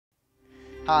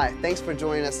Hi, thanks for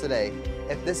joining us today.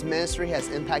 If this ministry has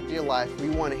impacted your life,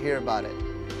 we want to hear about it.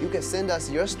 You can send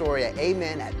us your story at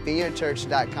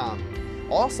amen@vineyardchurch.com.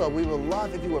 Also, we would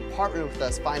love if you were partnered with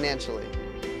us financially.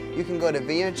 You can go to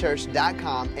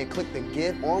vineyardchurch.com and click the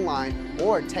Give online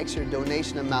or text your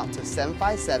donation amount to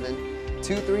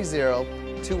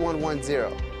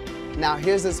 757-230-2110. Now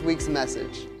here's this week's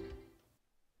message.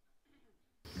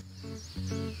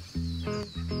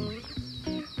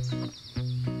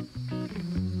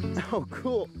 Oh,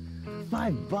 cool.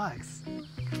 $5.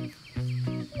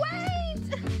 Wait!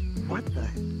 What the?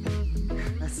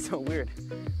 That's so weird. I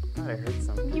thought I heard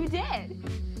something. You did.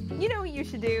 You know what you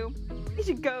should do? You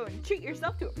should go and treat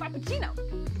yourself to a frappuccino.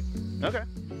 Okay.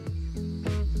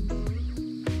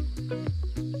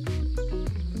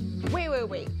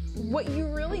 Wait. What you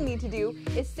really need to do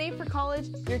is save for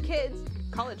college for your kids.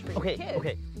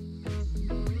 Okay.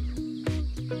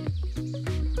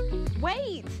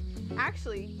 Wait!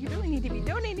 Actually, you really need to be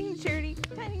donating to charity.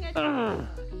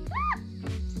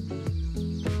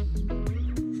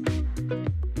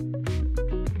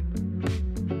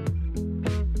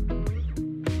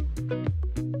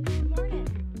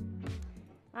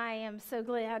 I am so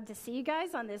glad to see you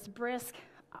guys on this brisk,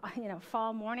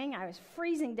 fall morning. I was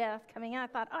freezing to death coming in. I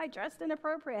thought, I dressed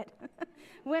inappropriate.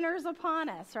 Winter's upon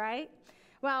us, right?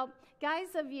 Well,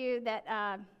 guys of you that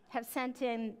have sent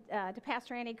in to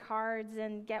Pastor Andy cards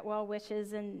and get well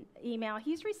wishes and email,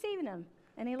 he's receiving them,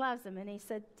 and he loves them, and he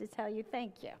said to tell you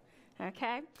thank you,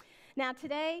 okay? Now,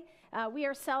 today, we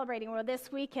are celebrating,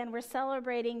 this weekend, we're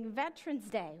celebrating Veterans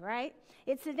Day, right?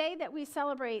 It's the day that we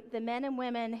celebrate the men and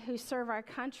women who serve our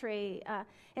country.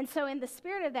 And so in the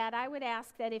spirit of that, I would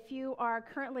ask that if you are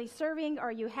currently serving or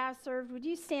you have served, would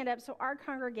you stand up so our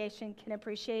congregation can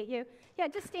appreciate you? Yeah,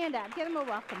 just stand up. Give them a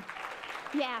welcome.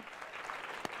 Yeah.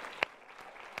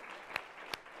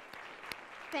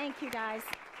 Thank you, guys.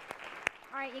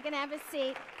 All right, you can have a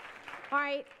seat. All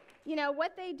right.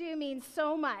 What they do means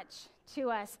so much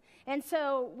to us. And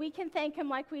so we can thank them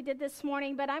like we did this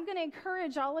morning, but I'm going to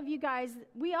encourage all of you guys.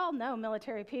 We all know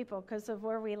military people because of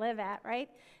where we live at, right?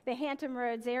 The Hampton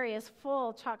Roads area is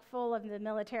chock full of the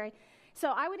military.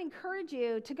 So I would encourage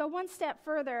you to go one step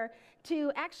further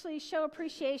to actually show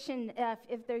appreciation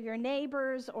if they're your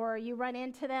neighbors or you run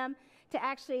into them, to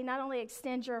actually not only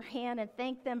extend your hand and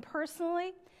thank them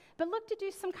personally, but look to do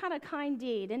some kind of kind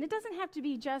deed. And it doesn't have to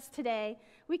be just today.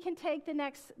 We can take the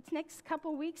next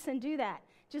couple weeks and do that.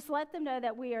 Just let them know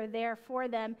that we are there for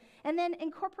them, and then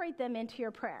incorporate them into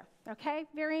your prayer, okay?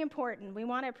 Very important. We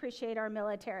want to appreciate our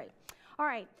military. All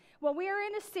right. Well, we are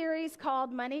in a series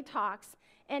called Money Talks,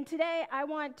 and today I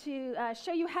want to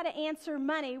show you how to answer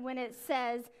money when it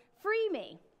says, free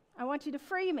me. I want you to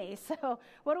free me. So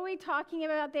what are we talking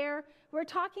about there? We're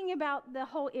talking about the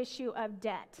whole issue of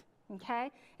debt.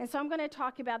 Okay? And so I'm going to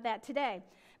talk about that today.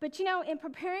 But in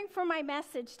preparing for my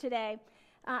message today,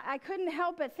 I couldn't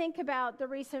help but think about the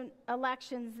recent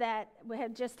elections that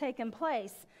have just taken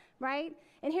place, right?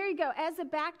 And here you go. As a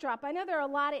backdrop, I know there are a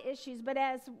lot of issues, but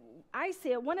as I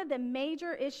see it, one of the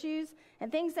major issues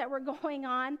and things that were going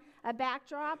on, a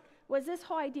backdrop, was this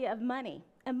whole idea of money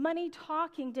and money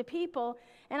talking to people.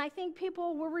 And I think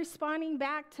people were responding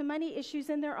back to money issues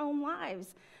in their own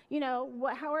lives,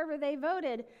 however they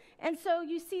voted. And so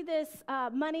you see this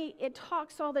money, it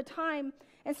talks all the time.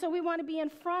 And so we want to be in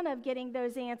front of getting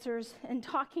those answers and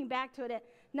talking back to it,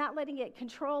 not letting it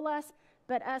control us,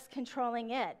 but us controlling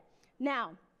it.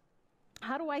 Now,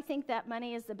 how do I think that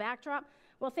money is the backdrop?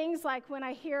 Well, things like when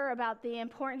I hear about the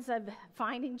importance of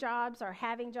finding jobs or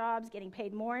having jobs, getting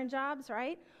paid more in jobs,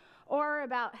 right? Or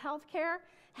about health care,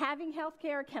 having health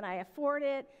care, can I afford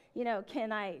it?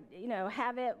 Can I,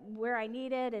 have it where I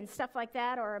need it and stuff like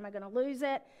that, or am I going to lose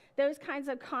it? Those kinds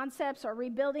of concepts, or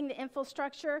rebuilding the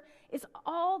infrastructure, is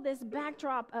all this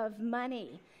backdrop of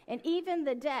money. And even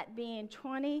the debt being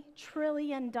 $20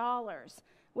 trillion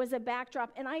was a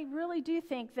backdrop. And I really do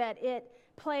think that it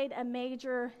played a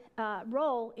major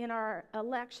role in our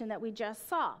election that we just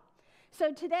saw.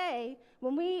 So today,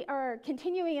 when we are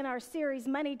continuing in our series,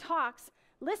 Money Talks,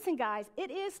 listen, guys, it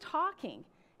is talking.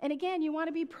 And again, you want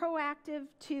to be proactive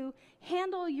to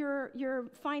handle your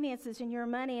finances and your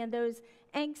money and those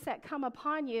angst that come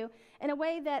upon you in a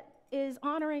way that is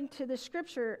honoring to the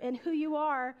Scripture and who you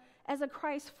are as a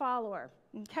Christ follower,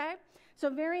 okay? So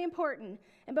very important.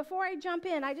 And before I jump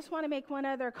in, I just want to make one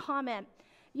other comment.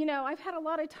 I've had a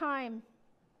lot of time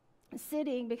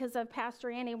sitting, because of Pastor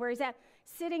Andy, where he's at,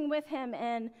 sitting with him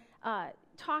and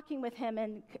talking with him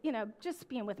and, just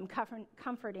being with him,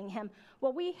 comforting him.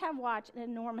 Well, we have watched an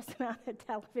enormous amount of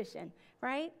television,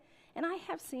 right? And I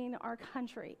have seen our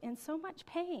country in so much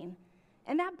pain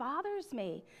And that bothers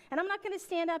me. And I'm not going to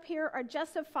stand up here or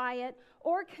justify it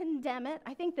or condemn it.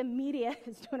 I think the media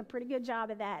is doing a pretty good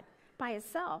job of that by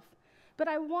itself. But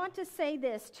I want to say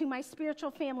this to my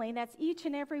spiritual family, and that's each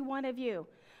and every one of you.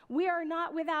 We are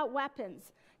not without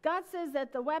weapons. God says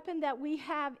that the weapon that we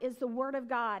have is the Word of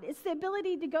God. It's the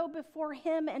ability to go before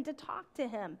Him and to talk to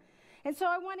Him. And so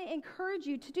I want to encourage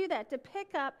you to do that, to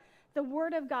pick up the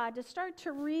Word of God, to start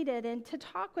to read it and to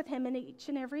talk with Him in each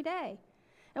and every day.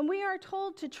 And we are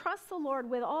told to trust the Lord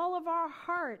with all of our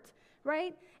heart,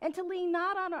 right? And to lean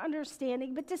not on our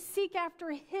understanding, but to seek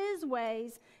after His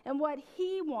ways and what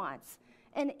He wants.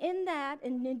 And in that,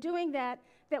 and in doing that,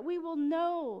 that we will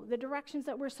know the directions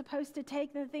that we're supposed to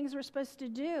take and the things we're supposed to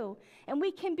do. And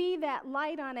we can be that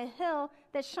light on a hill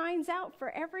that shines out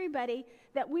for everybody,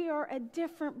 that we are a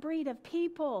different breed of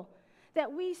people,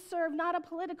 that we serve not a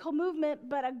political movement,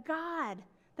 but a God.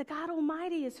 The God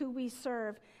Almighty is who we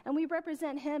serve, and we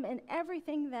represent Him in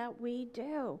everything that we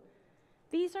do.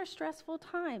 These are stressful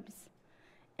times,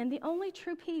 and the only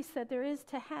true peace that there is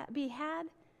to be had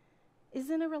is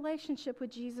in a relationship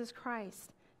with Jesus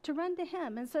Christ, to run to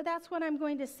Him. And so that's what I'm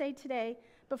going to say today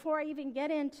before I even get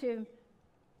into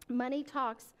money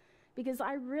talks, because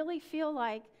I really feel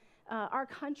like our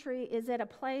country is at a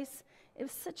place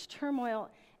of such turmoil,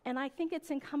 and I think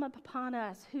it's incumbent upon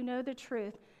us who know the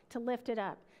truth to lift it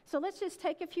up. So let's just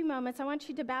take a few moments. I want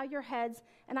you to bow your heads,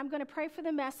 and I'm going to pray for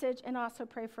the message and also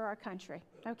pray for our country,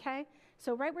 okay?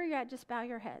 So right where you're at, just bow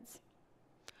your heads.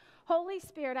 Holy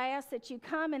Spirit, I ask that you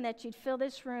come and that you'd fill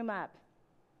this room up.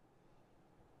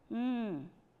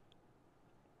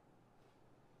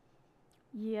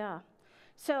 Yeah.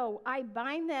 So I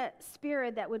bind that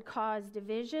spirit that would cause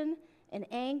division and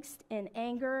angst and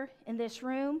anger in this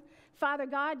room. Father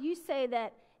God, you say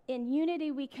that in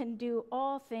unity we can do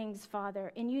all things,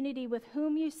 Father. In unity with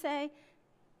whom you say?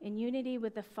 In unity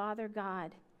with the Father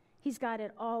God. He's got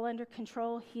it all under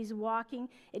control. He's walking.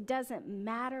 It doesn't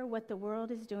matter what the world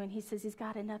is doing. He says He's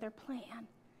got another plan.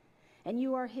 And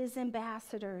you are His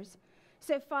ambassadors.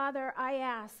 So, Father, I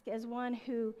ask, as one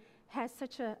who has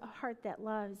such a heart that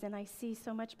loves, and I see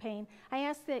so much pain, I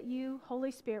ask that you,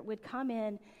 Holy Spirit, would come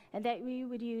in and that we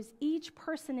would use each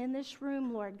person in this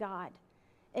room, Lord God,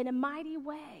 in a mighty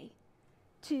way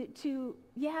to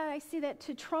I see that,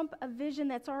 to trump a vision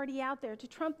that's already out there, to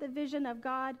trump the vision of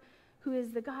God, who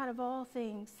is the God of all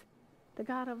things, the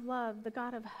God of love, the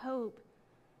God of hope,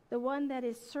 the one that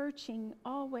is searching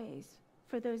always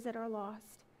for those that are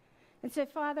lost. And so,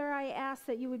 Father, I ask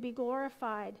that you would be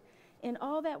glorified in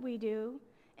all that we do,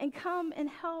 and come and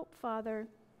help, Father.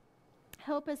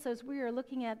 Help us as we are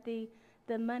looking at the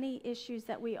money issues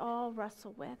that we all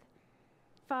wrestle with.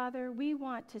 Father, we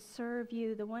want to serve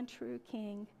you, the one true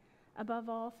King, above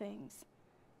all things.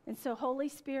 And so, Holy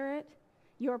Spirit,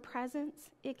 your presence,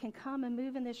 it can come and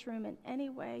move in this room in any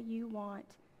way you want.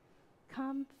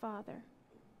 Come, Father,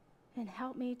 and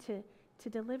help me to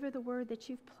deliver the word that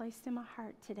you've placed in my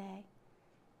heart today.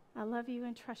 I love you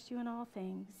and trust you in all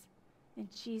things. In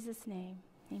Jesus' name,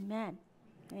 amen.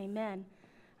 Amen.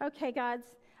 Okay, gods,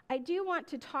 I do want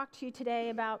to talk to you today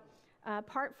about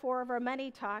part 4 of our money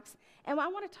talks. And I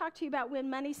want to talk to you about when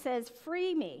money says,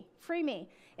 free me, free me.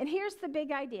 And here's the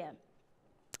big idea.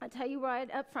 I'll tell you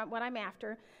right up front what I'm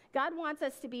after. God wants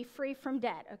us to be free from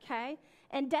debt, okay?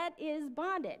 And debt is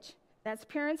bondage. That's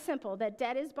pure and simple, that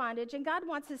debt is bondage, and God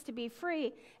wants us to be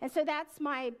free. And so that's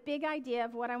my big idea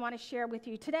of what I want to share with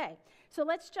you today. So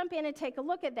let's jump in and take a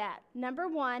look at that. Number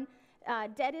 1,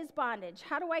 debt is bondage.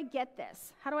 How do I get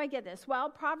this? How do I get this? Well,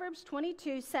 Proverbs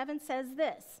 22:7 says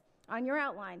this on your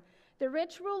outline. The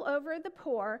rich rule over the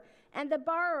poor, and the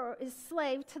borrower is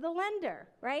slave to the lender,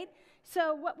 right?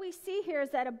 So what we see here is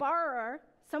that a borrower,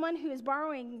 someone who is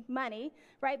borrowing money,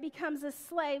 right, becomes a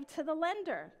slave to the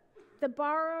lender. The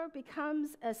borrower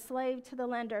becomes a slave to the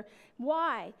lender.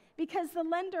 Why? Because the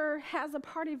lender has a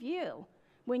part of you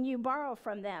when you borrow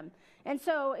from them. And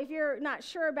so if you're not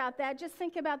sure about that, just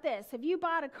think about this. If you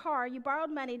bought a car, you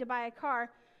borrowed money to buy a car,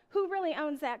 who really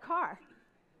owns that car?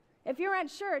 If you're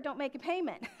unsure, don't make a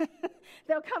payment.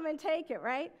 They'll come and take it,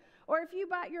 right? Or if you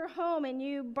bought your home and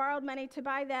you borrowed money to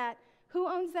buy that, who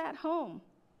owns that home?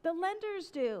 The lenders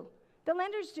do. The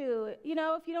lenders do. You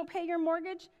know, if you don't pay your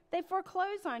mortgage, they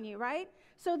foreclose on you, right?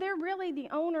 So they're really the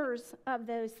owners of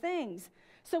those things.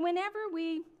 So whenever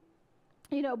we,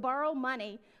 borrow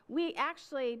money, we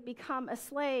actually become a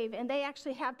slave, and they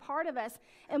actually have part of us.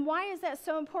 And why is that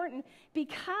so important?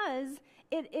 Because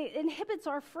it inhibits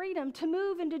our freedom to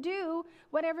move and to do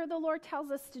whatever the Lord tells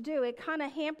us to do. It kind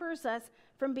of hampers us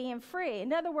from being free.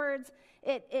 In other words,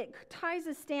 it ties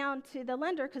us down to the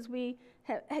lender because we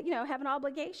have an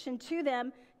obligation to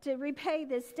them to repay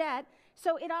this debt.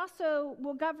 So it also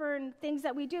will govern things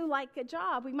that we do, like a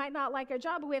job. We might not like our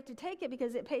job, but we have to take it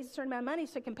because it pays a certain amount of money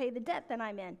so it can pay the debt that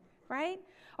I'm in, right?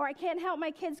 Or I can't help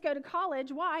my kids go to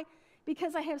college. Why?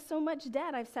 Because I have so much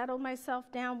debt. I've settled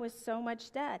myself down with so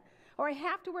much debt. Or I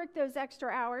have to work those extra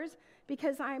hours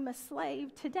because I'm a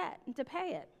slave to debt and to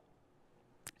pay it.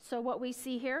 So what we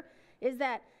see here is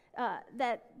that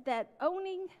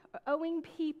owing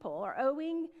people or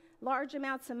owing large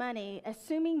amounts of money,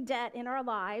 assuming debt in our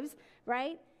lives,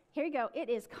 right? Here you go. It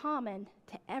is common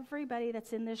to everybody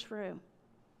that's in this room,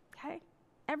 okay?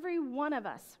 Every one of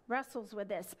us wrestles with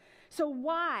this. So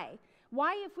why?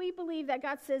 Why, if we believe that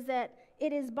God says that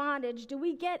it is bondage, do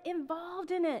we get involved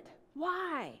in it?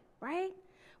 Why, right?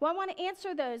 Well, I want to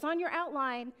answer those. On your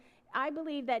outline, I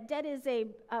believe that debt is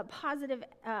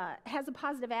has a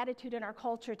positive attitude in our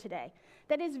culture today.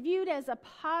 That is viewed as a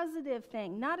positive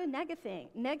thing, not a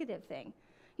negative thing.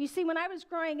 You see, when I was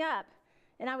growing up,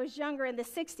 and I was younger in the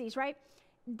 60s, right,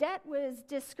 debt was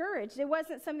discouraged. It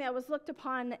wasn't something that was looked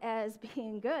upon as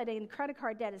being good, and credit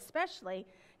card debt especially.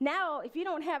 Now, if you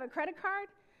don't have a credit card,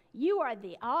 you are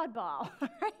the oddball,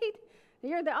 right?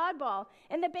 You're the oddball.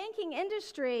 And the banking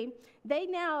industry, they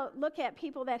now look at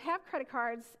people that have credit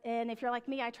cards, and if you're like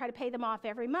me, I try to pay them off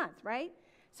every month, right?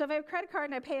 So if I have a credit card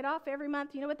and I pay it off every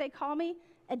month, you know what they call me?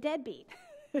 A deadbeat,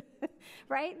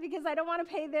 right? Because I don't want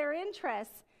to pay their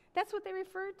interest. That's what they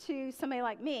refer to somebody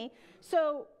like me.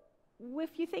 So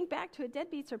if you think back to it,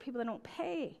 deadbeats are people that don't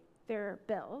pay their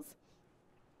bills.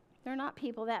 They're not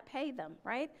people that pay them,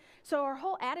 right? So our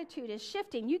whole attitude is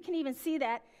shifting. You can even see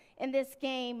that in this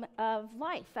game of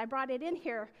life. I brought it in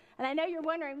here, and I know you're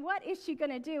wondering, what is she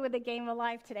going to do with the game of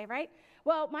life today, right?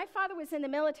 Well, my father was in the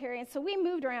military, and so we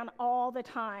moved around all the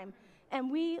time, and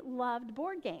we loved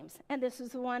board games. And this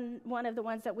was one of the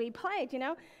ones that we played, you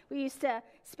know. We used to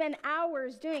spend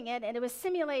hours doing it, and it was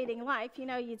simulating life. You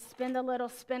know, you'd spin the little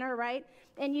spinner, right?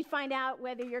 And you'd find out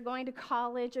whether you're going to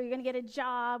college or you're going to get a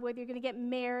job, whether you're going to get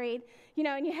married, you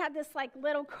know, and you had this, like,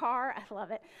 little car. I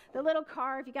love it. The little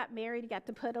car, if you got married, you got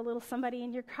to put a little somebody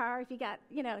in your car. If you got,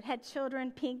 you know, had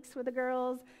children, pinks with the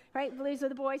girls, right, blues with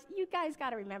the boys. You guys got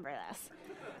to remember this.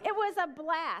 It was a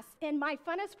blast, and my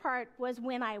funnest part was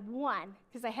when I won,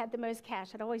 because I had the most cash.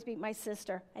 I'd always beat my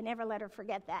sister. I never let her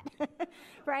forget that,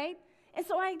 right? And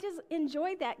so I just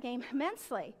enjoyed that game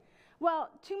immensely. Well,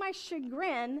 to my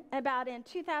chagrin, about in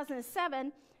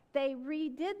 2007, they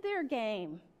redid their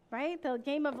game, right? The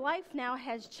game of life now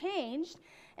has changed,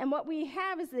 and what we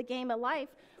have is the game of life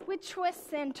with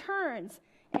twists and turns.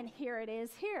 And here it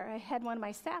is here. I had one of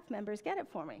my staff members get it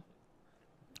for me.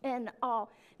 And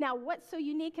all. Now, what's so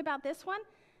unique about this one?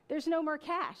 There's no more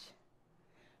cash.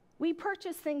 We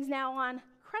purchase things now on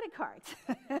credit cards.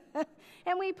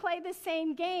 And we play the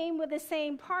same game with the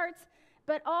same parts,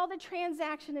 but all the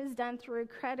transaction is done through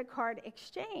credit card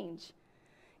exchange.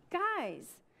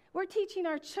 Guys, we're teaching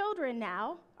our children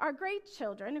now, our grade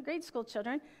school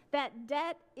children, that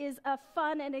debt is a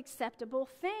fun and acceptable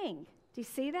thing. Do you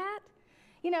see that?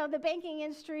 You know, the banking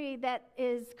industry that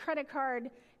is credit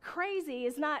card crazy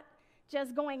is not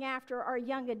just going after our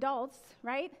young adults,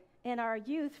 right, and our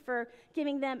youth for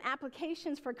giving them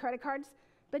applications for credit cards,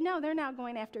 but no, they're now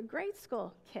going after grade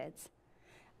school kids.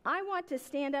 I want to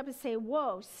stand up and say,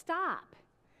 whoa, stop.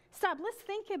 Let's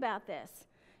think about this.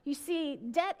 You see,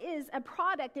 debt is a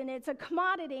product, and it's a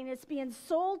commodity, and it's being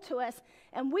sold to us,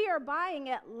 and we are buying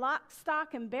it lock,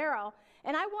 stock, and barrel.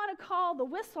 And I want to call the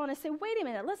whistle and I say, wait a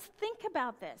minute, let's think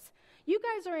about this. You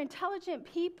guys are intelligent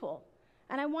people,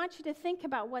 and I want you to think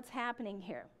about what's happening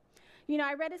here. You know,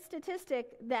 I read a statistic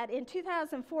that in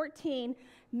 2014,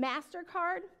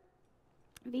 MasterCard,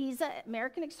 Visa,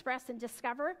 American Express, and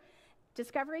Discovery,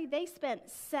 they spent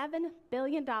 $7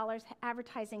 billion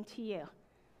advertising to you.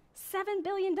 $7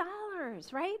 billion,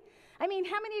 right? I mean,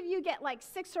 how many of you get like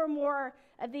 6 or more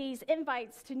of these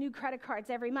invites to new credit cards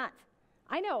every month?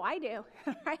 I know I do,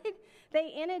 right?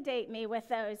 They inundate me with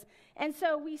those. And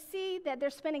so we see that they're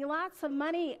spending lots of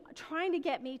money trying to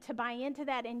get me to buy into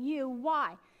that. And you,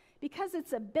 why? Because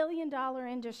it's $1 billion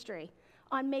industry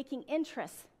on making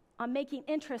interest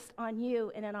on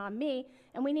you and on me,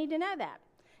 and we need to know that.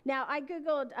 Now, I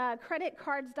Googled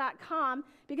creditcards.com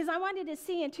because I wanted to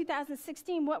see in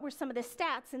 2016 what were some of the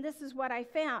stats, and this is what I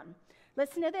found.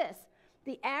 Listen to this.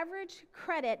 The average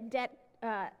credit debt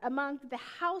among the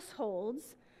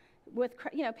households with,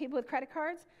 people with credit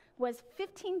cards was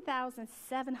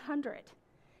 $15,700.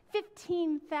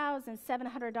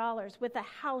 $15,700 with a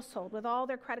household, with all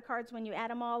their credit cards when you add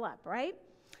them all up, right?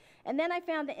 And then I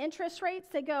found the interest rates.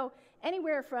 They go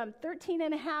anywhere from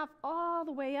 13.5% all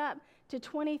the way up to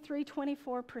 23,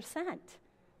 24%.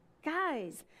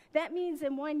 Guys, that means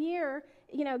in 1 year,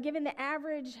 given the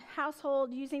average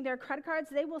household using their credit cards,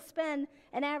 they will spend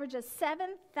an average of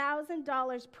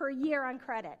 $7,000 per year on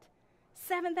credit.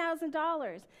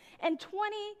 $7,000. And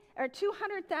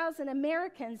 200,000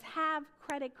 Americans have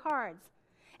credit cards.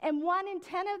 And 1 in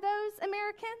 10 of those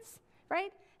Americans,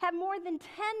 right, have more than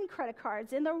 10 credit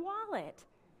cards in their wallet,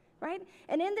 right?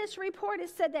 And in this report, it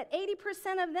said that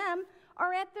 80% of them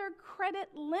are at their credit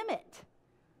limit.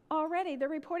 Already, they're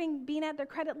reporting being at their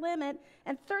credit limit,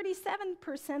 and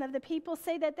 37% of the people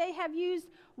say that they have used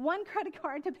one credit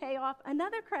card to pay off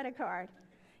another credit card.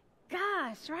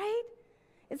 Gosh, right?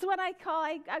 It's what I call,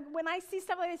 when I see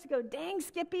stuff like this, I go, dang,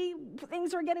 Skippy,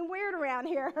 things are getting weird around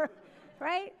here,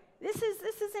 right? This is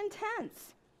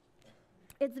intense.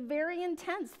 It's very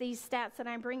intense, these stats that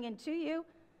I'm bringing to you,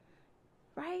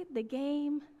 right? The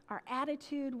game, our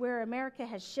attitude, where America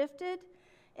has shifted.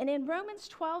 And in Romans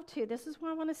 12:2, this is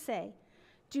what I want to say.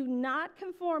 Do not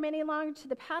conform any longer to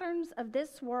the patterns of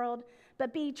this world,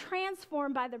 but be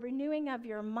transformed by the renewing of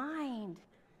your mind.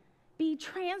 Be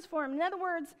transformed. In other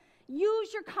words,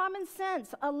 use your common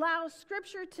sense. Allow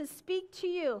Scripture to speak to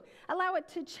you. Allow it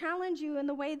to challenge you in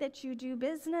the way that you do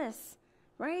business,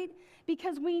 right?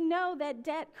 Because we know that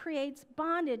debt creates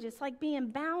bondage. It's like being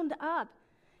bound up.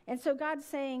 And so God's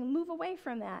saying, move away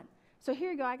from that. So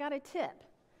here you go. I got a tip.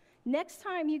 Next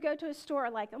time you go to a store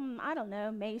like, I don't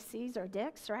know, Macy's or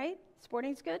Dick's, right?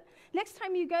 Sporting's good. Next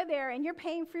time you go there and you're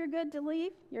paying for your goods to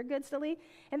leave,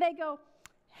 and they go,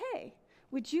 hey,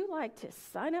 would you like to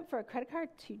sign up for a credit card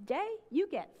today? You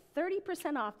get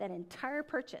 30% off that entire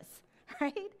purchase,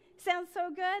 right? Sounds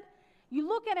so good? You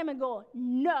look at them and go,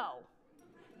 no.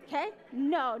 Okay?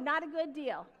 No, not a good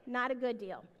deal. Not a good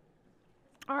deal.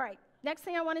 All right, next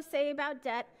thing I want to say about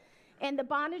debt and the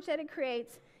bondage that it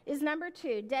creates is number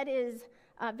 2. Debt is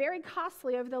very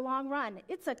costly over the long run.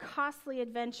 It's a costly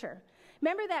adventure.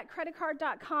 Remember that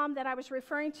creditcard.com that I was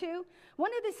referring to?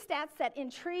 One of the stats that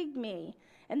intrigued me,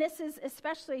 and this is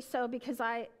especially so because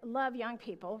I love young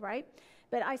people, right?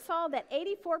 But I saw that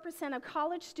 84% of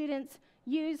college students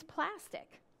use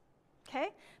plastic. Okay?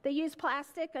 They use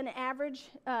plastic on average,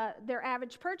 their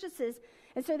average purchases.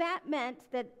 And so that meant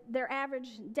that their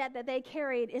average debt that they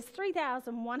carried is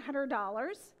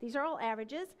 $3,100. These are all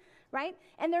averages, right?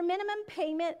 And their minimum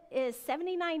payment is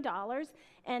 $79.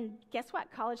 And guess what?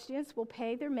 College students will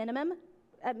pay their minimum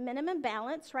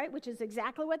balance, right? Which is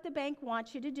exactly what the bank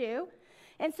wants you to do.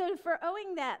 And so for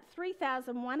owing that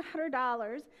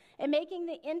 $3,100 and making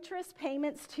the interest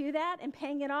payments to that and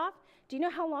paying it off, do you know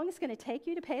how long it's going to take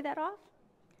you to pay that off?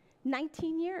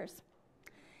 19 years.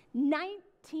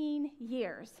 19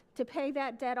 years to pay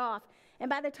that debt off. And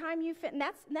by the time you fit, and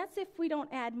that's if we don't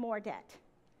add more debt,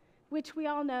 which we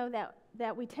all know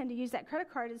that we tend to use that credit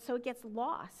card, and so it gets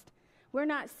lost. We're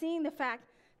not seeing the fact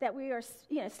that we are,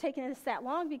 it's taking us that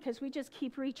long because we just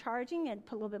keep recharging and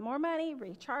put a little bit more money,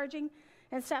 recharging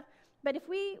and stuff. But if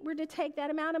we were to take that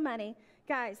amount of money,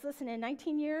 guys, listen, in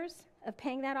 19 years of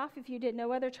paying that off, if you did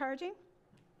no other charging,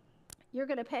 you're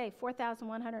going to pay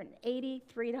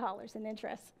 $4,183 in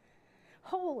interest.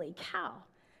 Holy cow.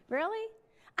 Really?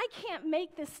 I can't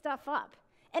make this stuff up.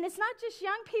 And it's not just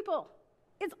young people.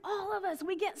 It's all of us.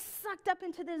 We get sucked up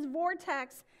into this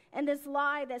vortex and this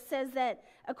lie that says that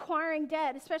acquiring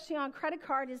debt, especially on credit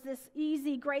card, is this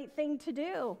easy, great thing to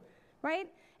do, right?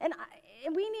 And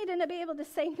we need to be able to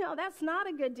say, no, that's not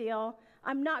a good deal.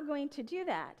 I'm not going to do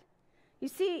that. You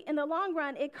see, in the long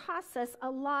run, it costs us a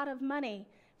lot of money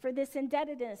for this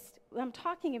indebtedness I'm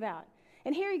talking about.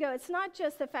 And here you go. It's not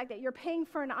just the fact that you're paying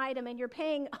for an item and you're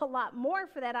paying a lot more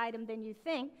for that item than you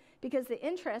think because the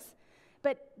interest,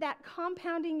 but that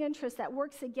compounding interest that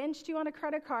works against you on a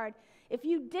credit card, if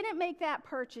you didn't make that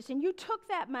purchase and you took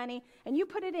that money and you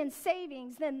put it in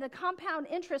savings, then the compound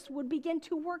interest would begin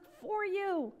to work for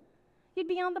you. You'd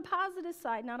be on the positive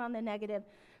side, not on the negative.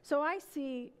 So I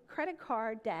see credit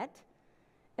card debt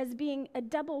as being a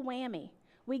double whammy.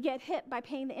 We get hit by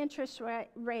paying the interest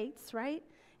rates, right?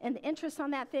 And the interest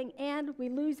on that thing, and we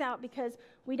lose out because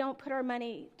we don't put our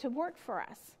money to work for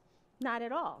us. Not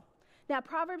at all. Now,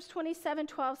 Proverbs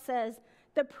 27:12 says,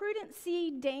 the prudent see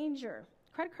danger.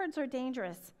 Credit cards are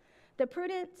dangerous. The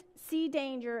prudent see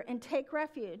danger and take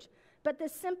refuge, but the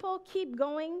simple keep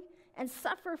going and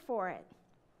suffer for it.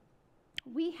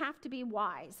 We have to be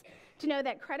wise to know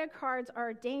that credit cards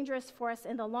are dangerous for us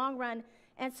in the long run,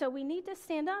 and so we need to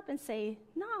stand up and say,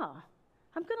 no,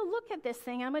 I'm going to look at this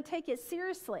thing. I'm going to take it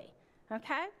seriously,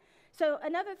 okay? So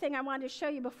another thing I wanted to show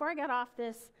you before I got off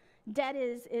this debt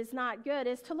is not good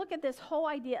is to look at this whole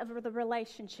idea of the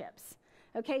relationships,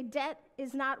 okay? Debt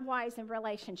is not wise in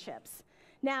relationships.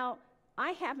 Now,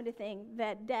 I happen to think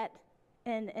that debt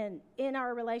and in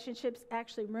our relationships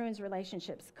actually ruins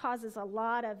relationships, causes a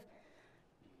lot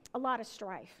of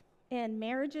strife in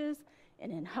marriages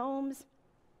and in homes.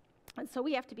 And so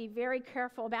we have to be very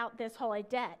careful about this whole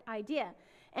debt idea.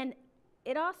 And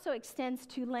it also extends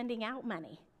to lending out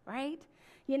money, right?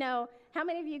 You know, how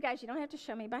many of you guys, you don't have to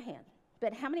show me by hand,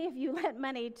 but how many of you lent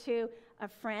money to a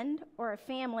friend or a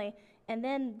family, and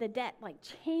then the debt like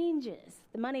changes,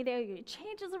 the money there, it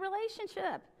changes the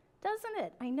relationship, doesn't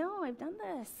it? I know, I've done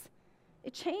this.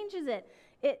 It changes it.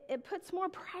 It puts more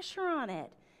pressure on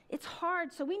it. It's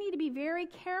hard, so we need to be very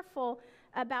careful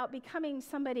about becoming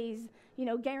somebody's,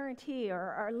 guarantee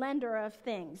or lender of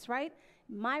things, right?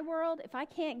 My world, if I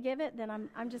can't give it, then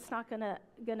I'm just not gonna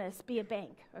be a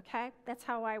bank, okay? That's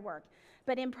how I work.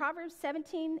 But in Proverbs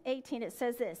 17:18, it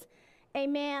says this: a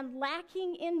man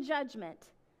lacking in judgment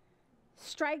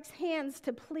strikes hands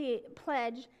to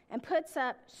pledge and puts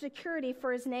up security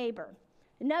for his neighbor.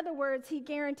 In other words, he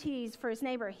guarantees for his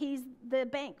neighbor. He's the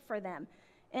bank for them.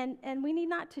 And we need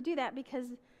not to do that, because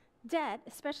debt,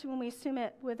 especially when we assume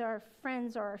it with our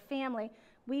friends or our family,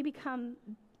 we become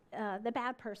the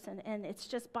bad person, and it's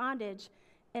just bondage,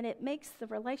 and it makes the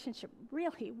relationship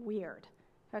really weird,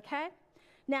 okay?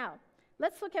 Now,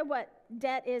 let's look at what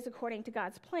debt is according to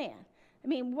God's plan. I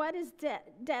mean, what does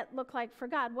debt look like for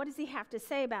God? What does he have to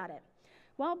say about it?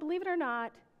 Well, believe it or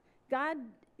not, God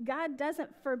doesn't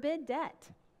forbid debt.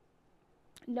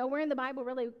 Nowhere in the Bible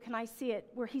really can I see it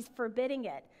where he's forbidding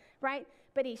it, right?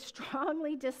 But he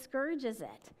strongly discourages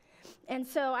it. And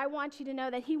so I want you to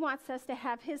know that he wants us to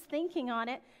have his thinking on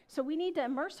it. So we need to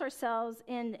immerse ourselves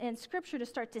in Scripture to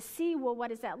start to see, well, what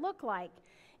does that look like?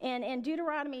 And in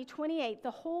Deuteronomy 28, the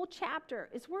whole chapter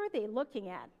is worthy looking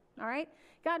at, all right?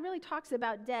 God really talks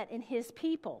about debt in his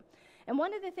people. And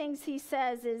one of the things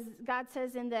God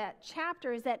says in that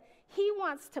chapter is that he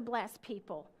wants to bless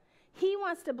people. He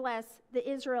wants to bless the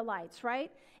Israelites,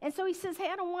 right? And so he says, hey,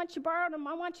 I don't want you borrowed them.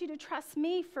 I want you to trust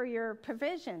me for your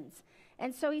provisions.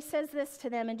 And so he says this to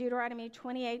them in Deuteronomy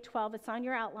 28:12. It's on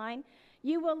your outline.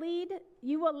 You will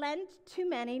lend to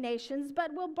many nations,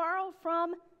 but will borrow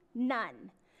from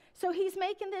none. So he's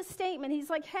making this statement. He's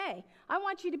like, hey, I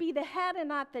want you to be the head and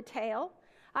not the tail.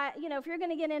 If you're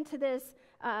going to get into this,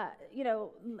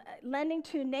 lending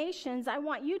to nations, I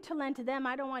want you to lend to them.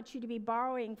 I don't want you to be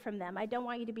borrowing from them. I don't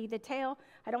want you to be the tail.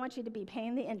 I don't want you to be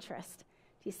paying the interest.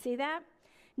 Do you see that?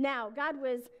 Now, God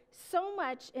was so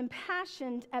much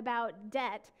impassioned about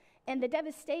debt and the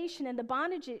devastation and the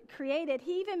bondage it created.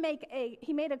 He even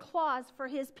made a clause for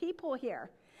his people here.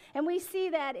 And we see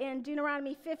that in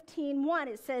Deuteronomy 15:1.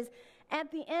 It says,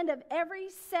 at the end of every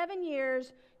 7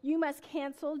 years, you must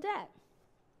cancel debt.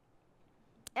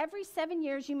 Every 7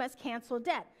 years, you must cancel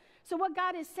debt. So what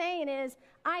God is saying is,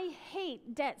 I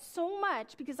hate debt so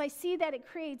much because I see that it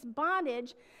creates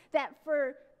bondage, that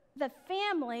for the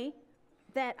family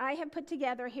that I have put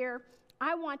together here,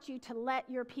 I want you to let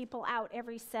your people out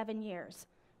every 7 years,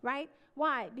 right?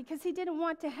 Why? Because he didn't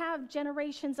want to have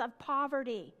generations of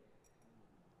poverty,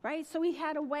 right? So he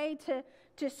had a way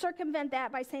to circumvent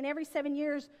that by saying every 7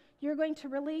 years, you're going to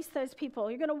release those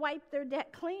people. You're going to wipe their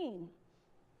debt clean.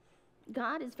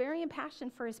 God is very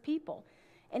impassioned for his people.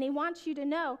 And he wants you to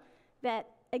know that,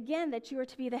 again, that you are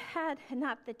to be the head and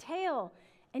not the tail.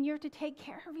 And you're to take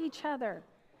care of each other.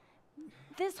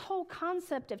 This whole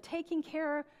concept of taking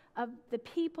care of the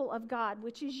people of God,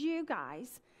 which is you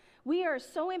guys, we are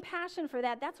so impassioned for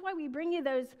that. That's why we bring you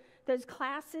those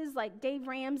classes like Dave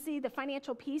Ramsey, the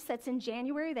financial peace that's in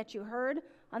January that you heard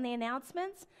on the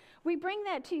announcements. We bring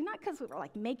that to you not because we're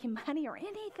like making money or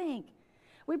anything.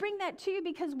 We bring that to you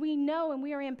because we know and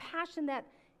we are impassioned that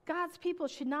God's people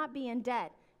should not be in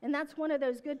debt. And that's one of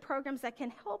those good programs that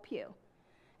can help you.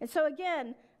 And so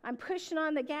again, I'm pushing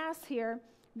on the gas here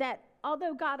that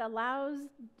although God allows,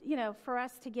 for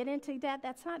us to get into debt,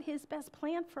 that's not his best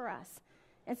plan for us.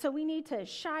 And so we need to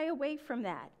shy away from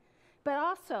that. But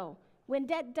also, when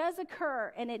debt does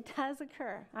occur, and it does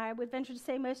occur, I would venture to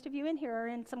say most of you in here are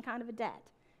in some kind of a debt,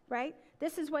 right?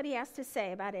 This is what he has to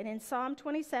say about it in Psalm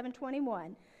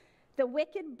 27:21. The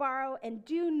wicked borrow and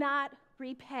do not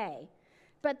repay,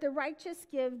 but the righteous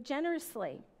give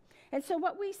generously. And so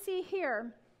what we see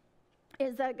here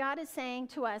is that God is saying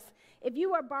to us, if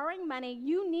you are borrowing money,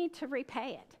 you need to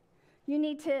repay it. You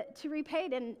need to repay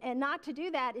it, and not to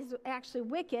do that is actually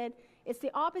wicked. It's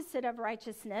the opposite of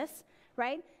righteousness,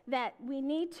 right? That we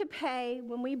need to pay,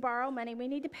 when we borrow money, we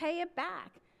need to pay it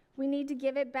back. We need to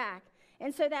give it back.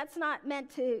 And so that's not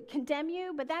meant to condemn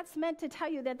you, but that's meant to tell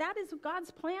you that that is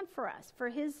God's plan for us, for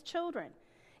his children,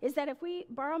 is that if we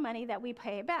borrow money, that we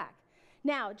pay it back.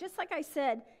 Now, just like I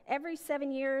said, every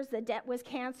 7 years the debt was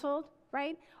canceled,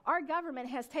 right? Our government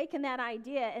has taken that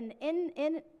idea, and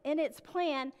in its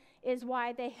plan is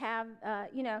why they have,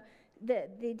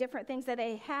 the different things that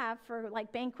they have for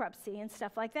like bankruptcy and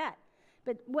stuff like that.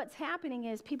 But what's happening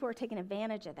is people are taking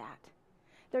advantage of that.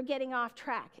 They're getting off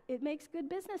track. It makes good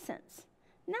business sense.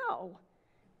 No.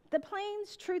 The plain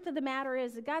truth of the matter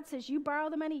is that God says you borrow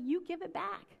the money, you give it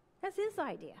back. That's his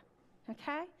idea,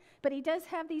 okay? But he does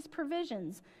have these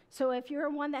provisions. So if you're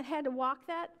one that had to walk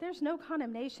that, there's no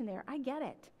condemnation there. I get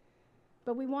it.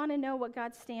 But we want to know what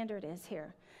God's standard is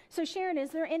here. So Sharon,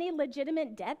 is there any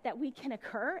legitimate debt that we can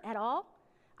incur at all?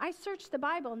 I searched the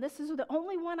Bible, and this is the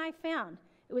only one I found.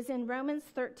 It was in Romans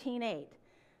 13:8.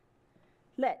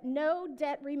 Let no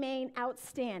debt remain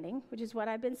outstanding, which is what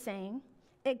I've been saying,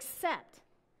 except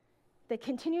the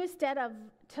continuous debt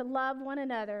to love one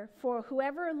another, for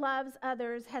whoever loves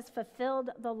others has fulfilled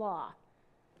the law.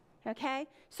 Okay?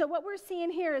 So what we're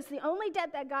seeing here is the only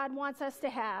debt that God wants us to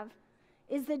have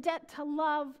is the debt to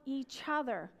love each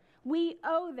other. We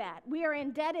owe that. We are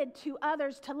indebted to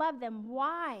others to love them.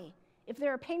 Why? If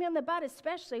they're a pain in the butt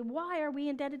especially, why are we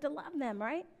indebted to love them,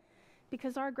 right?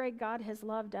 Because our great God has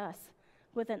loved us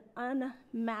with an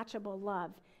unmatchable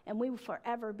love, and we will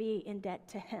forever be in debt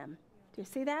to him. Do you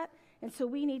see that? And so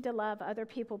we need to love other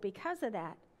people because of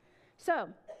that. So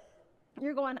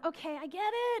you're going, okay, I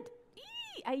get it.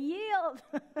 I yield.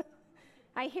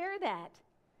 I hear that.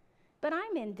 But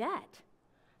I'm in debt.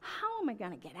 How am I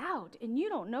going to get out? And you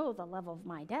don't know the level of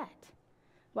my debt.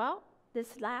 Well,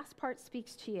 this last part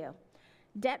speaks to you.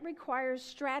 Debt requires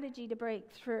strategy to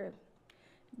break through.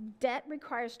 Debt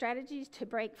requires strategies to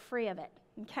break free of it.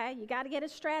 Okay? You got to get a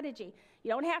strategy. You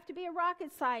don't have to be a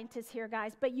rocket scientist here,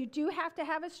 guys, but you do have to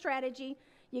have a strategy.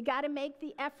 You got to make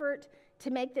the effort to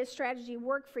make this strategy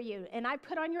work for you. And I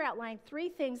put on your outline 3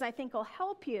 things I think will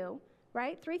help you,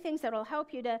 right? 3 things that will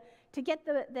help you to get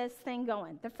this thing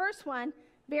going. The first one,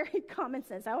 very common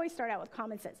sense. I always start out with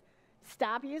common sense.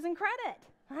 Stop using credit,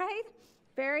 right?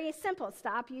 Very simple.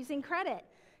 Stop using credit.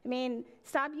 I mean,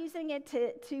 stop using it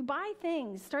to buy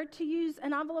things. Start to use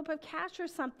an envelope of cash or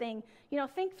something.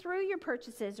 Think through your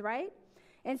purchases, right?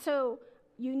 And so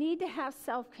you need to have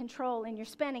self-control in your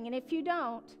spending. And if you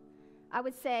don't, I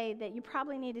would say that you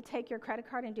probably need to take your credit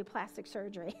card and do plastic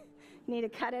surgery. You need to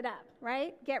cut it up,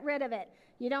 right? Get rid of it.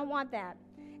 You don't want that.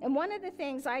 And one of the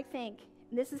things I think,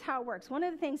 this is how it works. One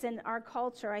of the things in our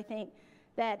culture, I think,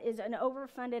 that is an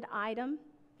overfunded item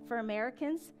for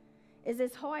Americans is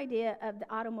this whole idea of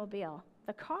the automobile,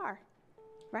 the car,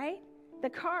 right? The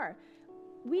car.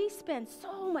 We spend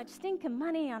so much stinking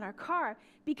money on our car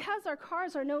because our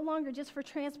cars are no longer just for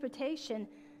transportation.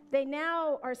 They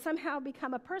now are somehow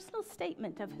become a personal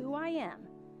statement of who I am,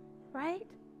 right?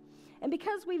 And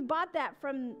because we've bought that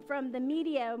from the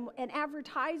media and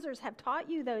advertisers have taught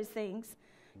you those things,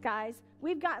 guys,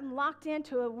 we've gotten locked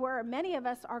into where many of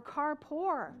us are car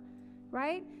poor,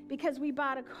 right? Because we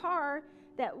bought a car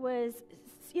that was,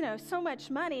 so much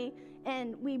money,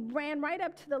 and we ran right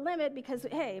up to the limit because,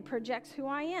 hey, it projects who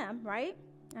I am, right?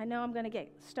 I know I'm going to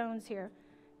get stones here.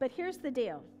 But here's the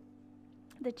deal.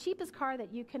 The cheapest car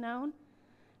that you can own,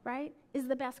 right, is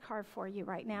the best car for you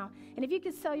right now. And if you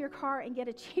could sell your car and get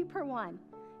a cheaper one,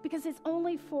 because it's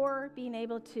only for being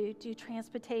able to do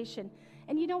transportation,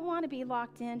 and you don't want to be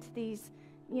locked into these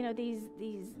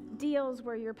deals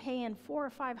where you're paying $400 or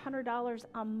 $500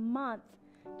 a month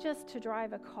just to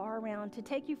drive a car around, to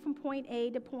take you from point A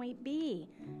to point B,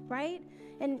 right?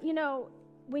 And,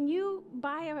 when you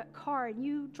buy a car and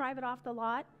you drive it off the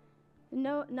lot,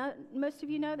 most of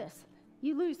you know this,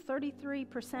 you lose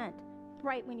 33%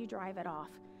 right when you drive it off,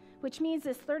 which means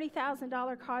this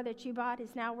 $30,000 car that you bought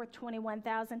is now worth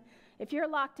 $21,000. If you're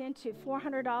locked into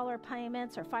 $400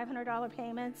 payments or $500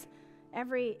 payments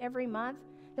every month,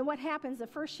 then what happens the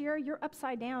first year, you're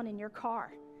upside down in your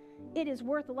car. It is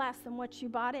worth less than what you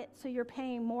bought it, so you're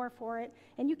paying more for it,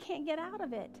 and you can't get out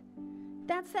of it.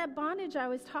 That's that bondage I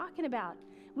was talking about.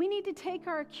 We need to take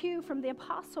our cue from the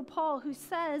Apostle Paul, who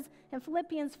says in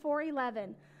Philippians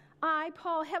 4:11, I,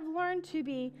 Paul, have learned to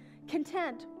be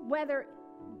content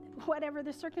whatever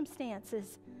the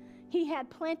circumstances. He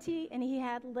had plenty and he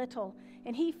had little,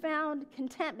 and he found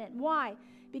contentment. Why?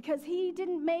 Because he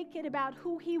didn't make it about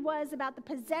who he was, about the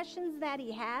possessions that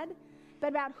he had, but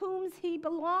about whom he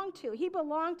belonged to. He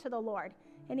belonged to the Lord,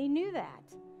 and he knew that.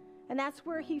 And that's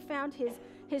where he found his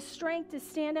strength to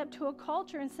stand up to a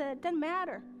culture and said, it doesn't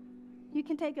matter. You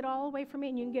can take it all away from me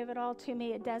and you can give it all to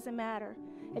me. It doesn't matter.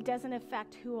 It doesn't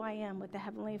affect who I am with the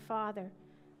Heavenly Father.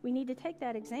 We need to take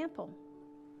that example.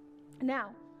 Now,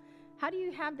 how do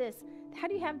you have this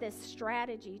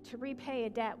strategy to repay a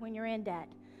debt when you're in debt?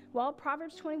 Well,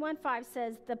 Proverbs 21:5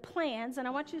 says, the plans, and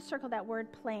I want you to circle that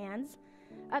word plans,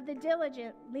 of the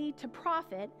diligent lead to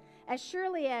profit as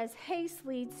surely as haste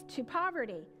leads to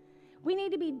poverty. We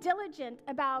need to be diligent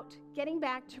about getting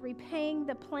back to repaying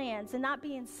the plans and not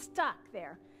being stuck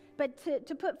there, but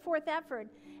to put forth effort.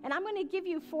 And I'm going to give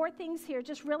you 4 things here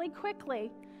just really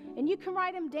quickly, and you can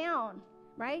write them down,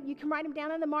 right? You can write them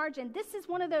down on the margin. This is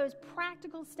one of those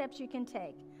practical steps you can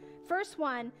take. First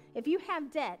one, if you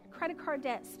have debt, credit card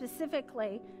debt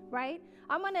specifically, right?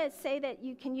 I'm going to say that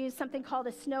you can use something called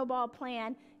a snowball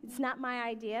plan. It's not my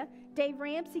idea. Dave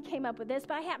Ramsey came up with this,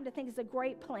 but I happen to think it's a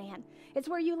great plan. It's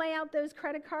where you lay out those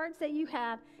credit cards that you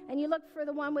have, and you look for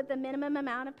the one with the minimum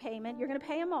amount of payment. You're going to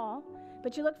pay them all,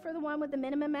 but you look for the one with the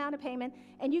minimum amount of payment,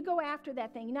 and you go after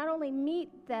that thing. You not only meet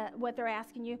what they're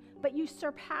asking you, but you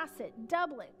surpass it,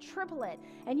 double it, triple it,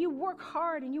 and you work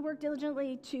hard and you work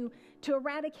diligently to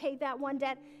eradicate that one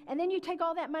debt, and then you take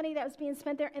all that money that was being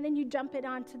spent there, and then you dump it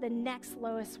onto the next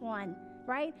lowest one,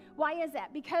 right? Why is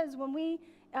that? Because when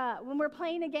we're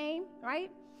playing a game,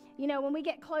 right? You know, when we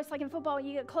get close, like in football,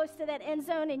 you get close to that end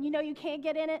zone and you know you can't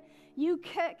get in it, you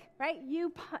kick, right?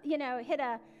 You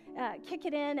kick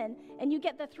it in and you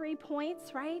get the 3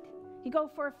 points, right? You go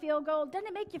for a field goal. Doesn't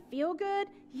it make you feel good?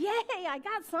 Yay, I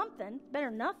got something. Better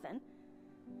than nothing.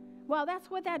 Well, that's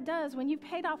what that does when you've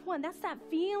paid off one. That's that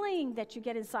feeling that you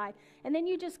get inside. And then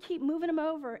you just keep moving them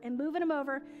over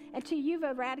until you've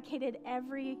eradicated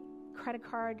every credit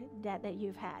card debt that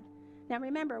you've had. Now,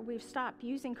 remember, we've stopped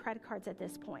using credit cards at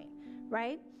this point,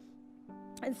 right?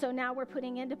 And so now we're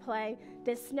putting into play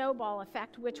this snowball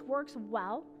effect, which works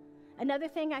well. Another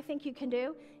thing I think you can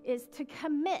do is to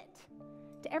commit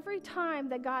to every time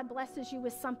that God blesses you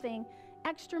with something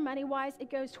extra money-wise, it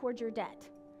goes towards your debt.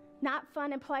 Not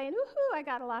fun and play and, woohoo, I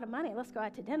got a lot of money. Let's go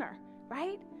out to dinner,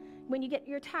 right? When you get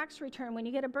your tax return, when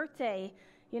you get a birthday,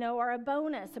 or a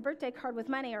bonus, a birthday card with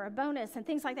money or a bonus and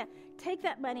things like that, take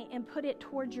that money and put it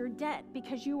towards your debt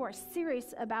because you are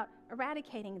serious about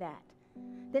eradicating that.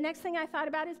 The next thing I thought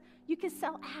about is you could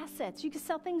sell assets. You could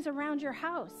sell things around your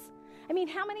house. I mean,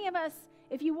 how many of us,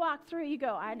 if you walk through, you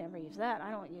go, I never use that,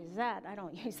 I don't use that, I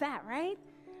don't use that, right?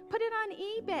 Put it on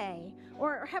eBay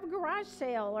or have a garage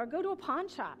sale or go to a pawn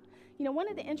shop. One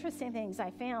of the interesting things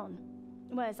I found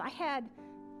was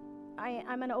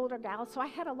I'm an older gal, so I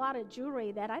had a lot of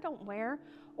jewelry that I don't wear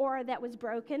or that was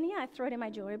broken. Yeah, I throw it in my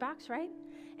jewelry box, right?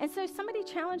 And so somebody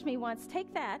challenged me once,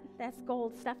 that's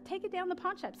gold stuff, take it down the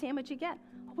pawn shop, see how much you get.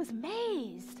 I was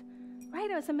amazed, right?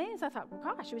 I was amazed. I thought,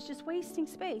 well, gosh, it was just wasting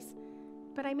space.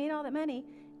 But I made all the money.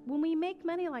 When we make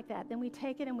money like that, then we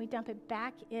take it and we dump it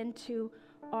back into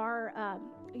our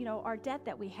debt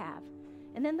that we have.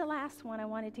 And then the last one I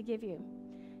wanted to give you.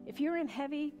 If you're in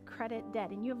heavy credit debt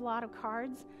and you have a lot of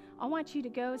cards, I want you to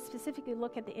go specifically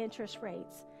look at the interest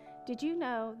rates. Did you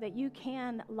know that you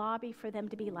can lobby for them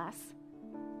to be less?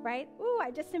 Right? Ooh,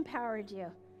 I just empowered you.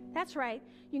 That's right.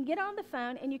 You can get on the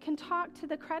phone and you can talk to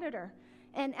the creditor.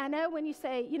 And I know when you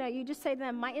say, you just say to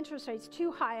them, my interest rate's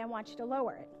too high, I want you to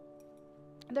lower it.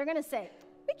 They're going to say,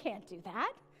 we can't do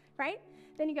that, right?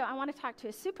 Then you go, I want to talk to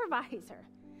a supervisor.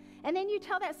 And then you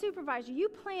tell that supervisor you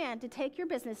plan to take your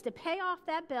business, to pay off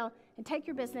that bill and take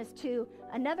your business to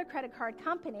another credit card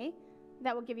company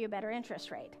that will give you a better interest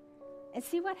rate. And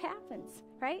see what happens,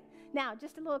 right? Now,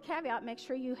 just a little caveat, make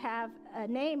sure you have a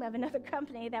name of another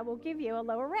company that will give you a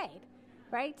lower rate,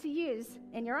 right, to use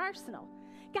in your arsenal.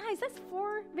 Guys, that's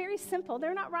 4 very simple,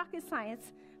 they're not rocket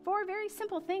science, 4 very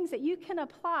simple things that you can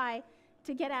apply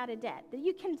to get out of debt, that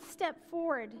you can step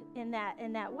forward in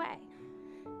that way.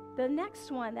 The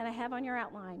next one that I have on your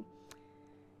outline,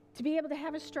 to be able to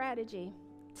have a strategy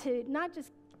to not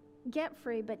just get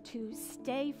free, but to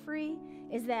stay free,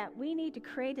 is that we need to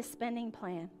create a spending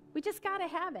plan. We just got to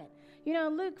have it.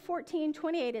 In Luke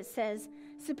 14:28, it says,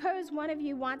 suppose one of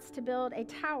you wants to build a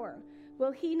tower.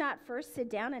 Will he not first sit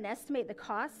down and estimate the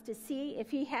cost to see if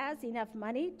he has enough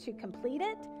money to complete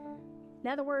it? In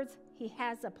other words, he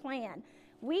has a plan.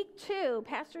 Week 2,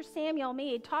 Pastor Samuel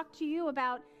Meade talked to you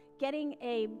about getting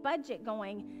a budget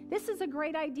going. This is a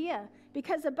great idea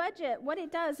because a budget, what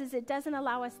it does is it doesn't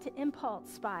allow us to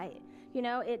impulse buy.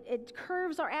 It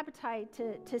curves our appetite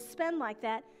to spend like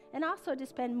that and also to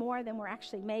spend more than we're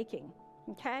actually making,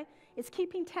 okay? It's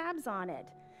keeping tabs on it.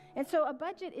 And so a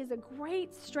budget is a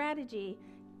great strategy,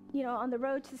 on the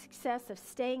road to success of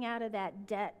staying out of that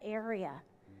debt area.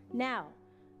 Now,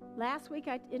 last week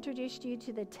I introduced you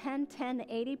to the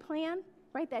 10-10-80 plan.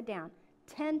 Write that down.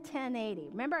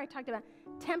 10-10-80. Remember I talked about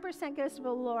 10% goes to the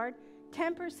Lord,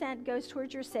 10% goes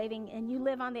towards your saving, and you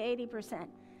live on the 80%.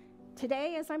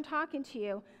 Today, as I'm talking to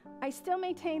you, I still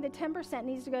maintain the 10%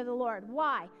 needs to go to the Lord.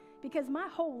 Why? Because my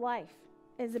whole life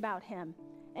is about him,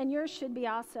 and yours should be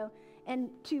also. And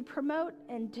to promote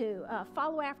and to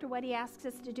follow after what he asks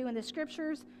us to do in the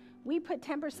scriptures, we put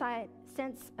 10%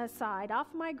 aside off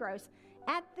my gross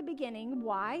at the beginning.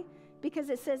 Why? Because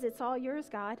it says it's all yours,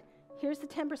 God. Here's the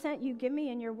 10% you give me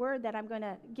in your word that I'm going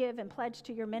to give and pledge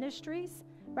to your ministries,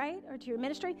 right? Or to your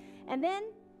ministry. And then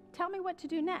tell me what to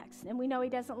do next. And we know he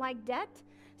doesn't like debt.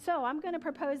 So I'm going to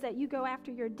propose that you go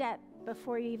after your debt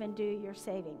before you even do your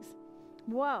savings.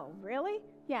 Whoa, really?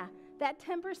 Yeah, that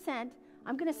 10%,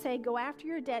 I'm going to say go after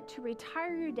your debt, to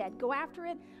retire your debt. Go after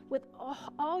it with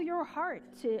all your heart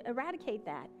to eradicate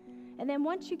that. And then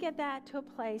once you get that to a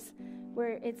place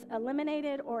where it's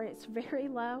eliminated or it's very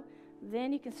low,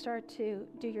 then you can start to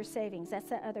do your savings. That's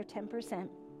the other 10%.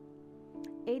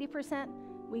 80%,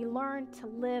 we learn to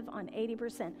live on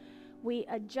 80%. We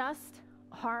adjust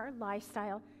our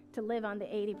lifestyle to live on the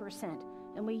 80%.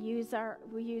 And we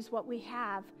use what we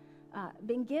have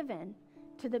been given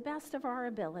to the best of our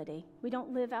ability. We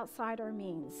don't live outside our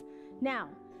means. Now,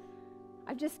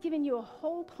 I've just given you a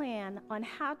whole plan on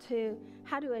how to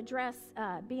address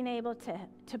being able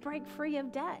to break free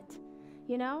of debt,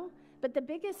 you know? But the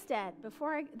biggest debt,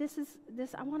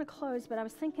 I want to close, but I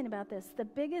was thinking about this. The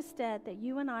biggest debt that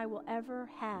you and I will ever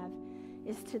have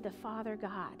is to the Father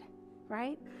God,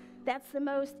 right? That's the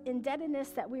most indebtedness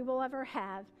that we will ever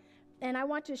have. And I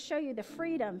want to show you the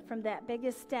freedom from that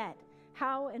biggest debt,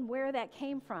 how and where that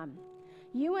came from.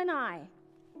 You and I,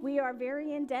 we are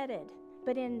very indebted,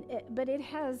 but it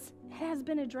has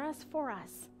been addressed for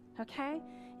us, okay?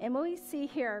 And what we see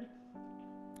here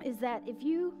is that if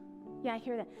you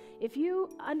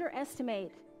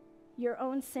underestimate your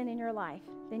own sin in your life,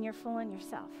 then you're fooling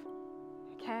yourself,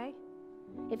 okay?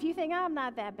 If you think, I'm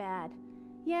not that bad,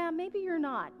 yeah, maybe you're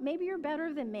not. Maybe you're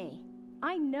better than me.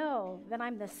 I know that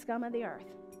I'm the scum of the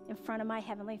earth in front of my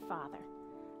Heavenly Father.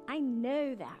 I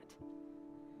know that.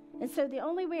 And so the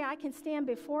only way I can stand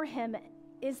before him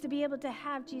is to be able to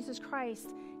have Jesus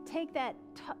Christ take that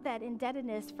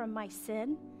indebtedness from my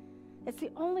sin. It's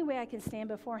the only way I can stand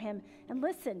before him. And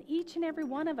listen, each and every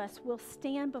one of us will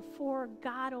stand before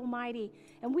God Almighty,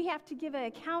 and we have to give an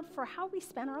account for how we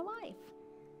spent our life.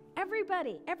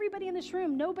 Everybody in this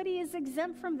room, nobody is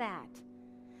exempt from that.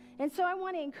 And so I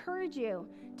want to encourage you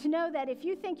to know that if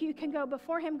you think you can go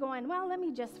before him going, well, let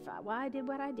me justify why I did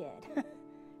what I did,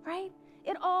 right?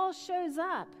 It all shows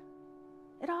up.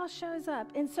 It all shows up.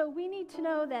 And so we need to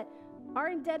know that our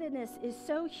indebtedness is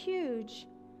so huge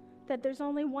that there's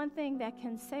only one thing that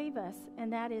can save us,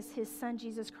 and that is his son,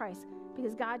 Jesus Christ,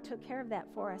 because God took care of that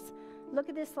for us. Look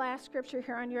at this last scripture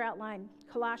here on your outline,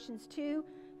 Colossians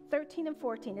 2:13 and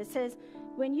 14. It says,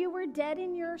 when you were dead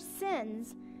in your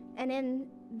sins and in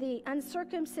the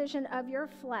uncircumcision of your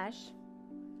flesh,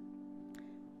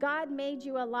 God made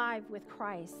you alive with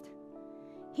Christ.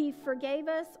 He forgave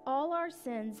us all our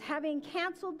sins, having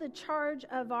canceled the charge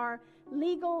of our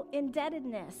legal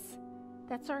indebtedness.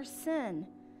 That's our sin,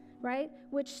 right?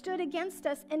 Which stood against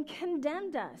us and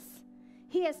condemned us.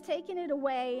 He has taken it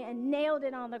away and nailed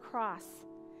it on the cross.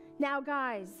 Now,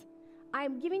 guys,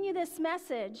 I'm giving you this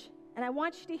message, and I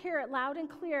want you to hear it loud and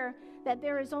clear, that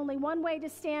there is only one way to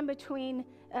stand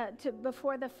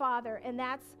before the Father, and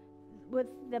that's with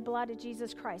the blood of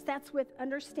Jesus Christ. That's with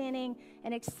understanding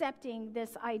and accepting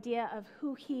this idea of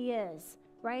who he is,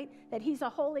 right? That he's a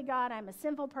holy God, I'm a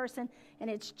sinful person, and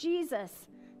it's Jesus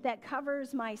that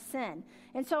covers my sin.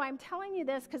 And so I'm telling you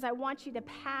this because I want you to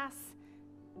pass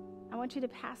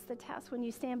the test when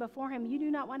you stand before him. You do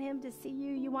not want him to see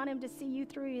you. You want him to see you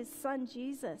through his son,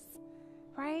 Jesus,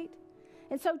 right?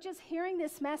 And so just hearing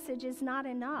this message is not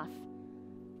enough.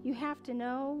 You have to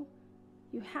know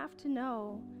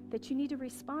that you need to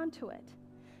respond to it.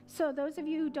 So those of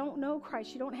you who don't know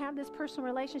Christ, you don't have this personal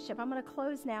relationship, I'm going to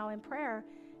close now in prayer,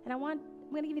 and I'm going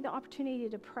to give you the opportunity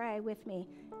to pray with me.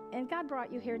 And God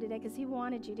brought you here today because he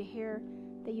wanted you to hear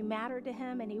that you matter to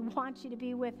him, and he wants you to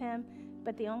be with him,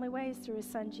 but the only way is through his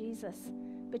son, Jesus.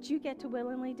 But you get to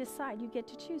willingly decide. You get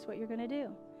to choose what you're going to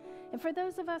do. And for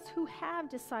those of us who have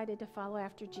decided to follow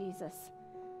after Jesus,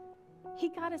 he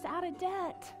got us out of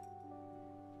debt,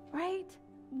 right?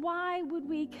 Why would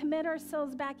we commit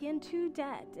ourselves back into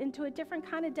debt, into a different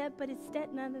kind of debt, but it's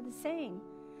debt none of the same?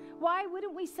 Why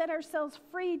wouldn't we set ourselves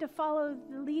free to follow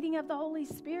the leading of the Holy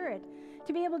Spirit,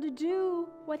 to be able to do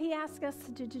what he asks us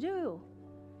to do?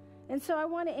 And so I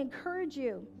want to encourage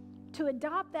you to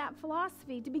adopt that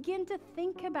philosophy, to begin to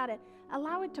think about it.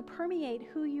 Allow it to permeate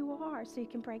who you are so you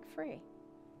can break free.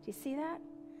 Do you see that?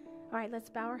 All right, let's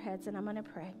bow our heads and I'm going to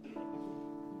pray.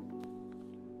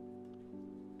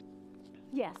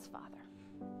 Yes, Father.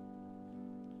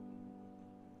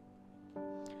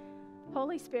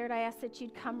 Holy Spirit, I ask that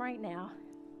you'd come right now.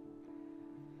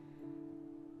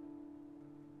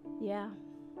 Yeah.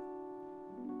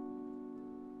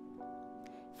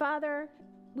 Father,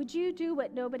 would you do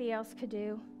what nobody else could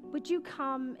do? Would you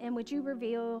come and would you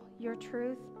reveal your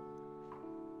truth?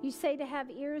 You say to have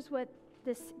ears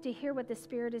to hear what the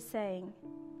Spirit is saying.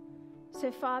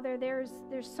 So, Father, there's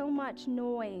so much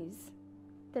noise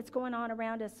that's going on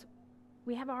around us.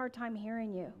 We have a hard time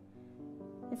hearing you.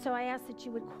 And so I ask that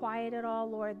you would quiet it all,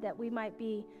 Lord, that we might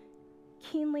be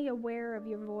keenly aware of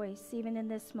your voice, even in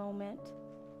this moment.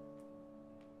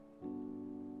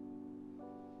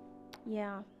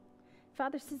 Yeah.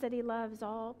 Father says that he loves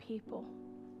all people,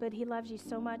 but he loves you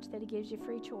so much that he gives you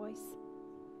free choice.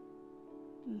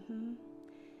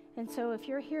 And so if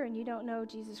you're here and you don't know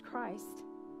Jesus Christ,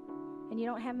 and you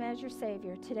don't have him as your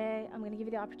Savior, today I'm going to give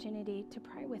you the opportunity to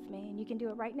pray with me. And you can do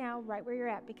it right now, right where you're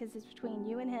at, because it's between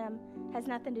you and him. It has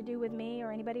nothing to do with me or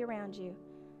anybody around you.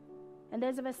 And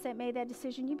those of us that made that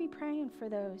decision, you be praying for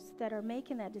those that are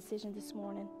making that decision this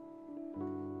morning.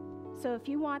 So if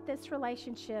you want this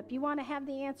relationship, you want to have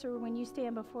the answer when you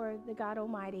stand before the God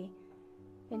Almighty,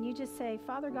 and you just say,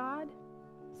 Father God,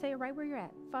 say it right where you're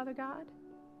at. Father God,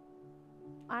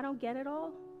 I don't get it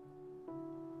all,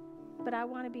 but I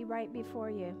want to be right before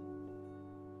you.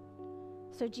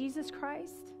 So Jesus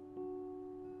Christ,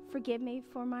 forgive me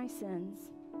for my sins,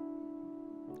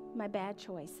 my bad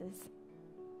choices.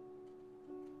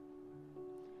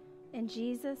 And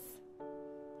Jesus,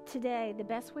 today, the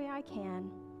best way I can,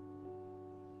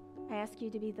 I ask you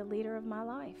to be the leader of my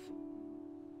life.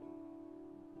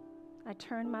 I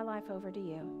turn my life over to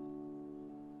you.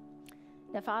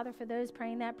 Now, Father, for those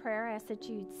praying that prayer, I ask that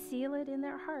you'd seal it in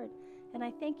their heart. And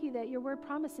I thank you that your word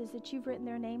promises that you've written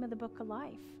their name in the book of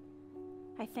life.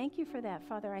 I thank you for that,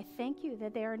 Father. I thank you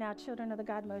that they are now children of the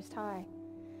God Most High.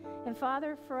 And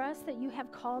Father, for us that you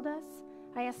have called us,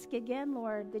 I ask again,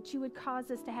 Lord, that you would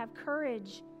cause us to have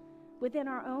courage within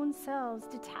our own selves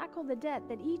to tackle the debt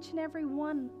that each and every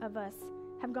one of us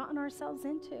have gotten ourselves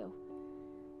into.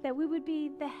 That we would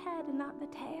be the head and not the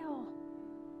tail.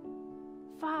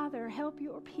 Father, help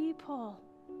your people.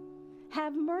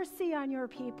 Have mercy on your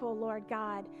people, Lord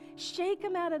God. Shake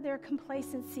them out of their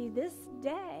complacency this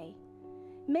day.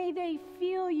 May they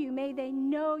feel you. May they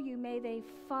know you. May they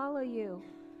follow you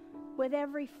with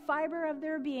every fiber of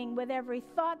their being, with every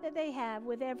thought that they have,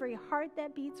 with every heart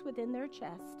that beats within their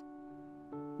chest.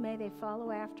 May they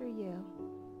follow after you.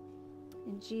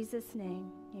 In Jesus'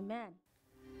 name, amen.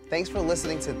 Thanks for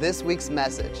listening to this week's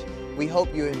message. We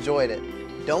hope you enjoyed it.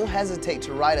 Don't hesitate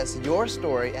to write us your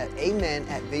story at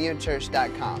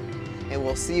amen@vineyardchurch.com. And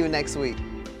we'll see you next week.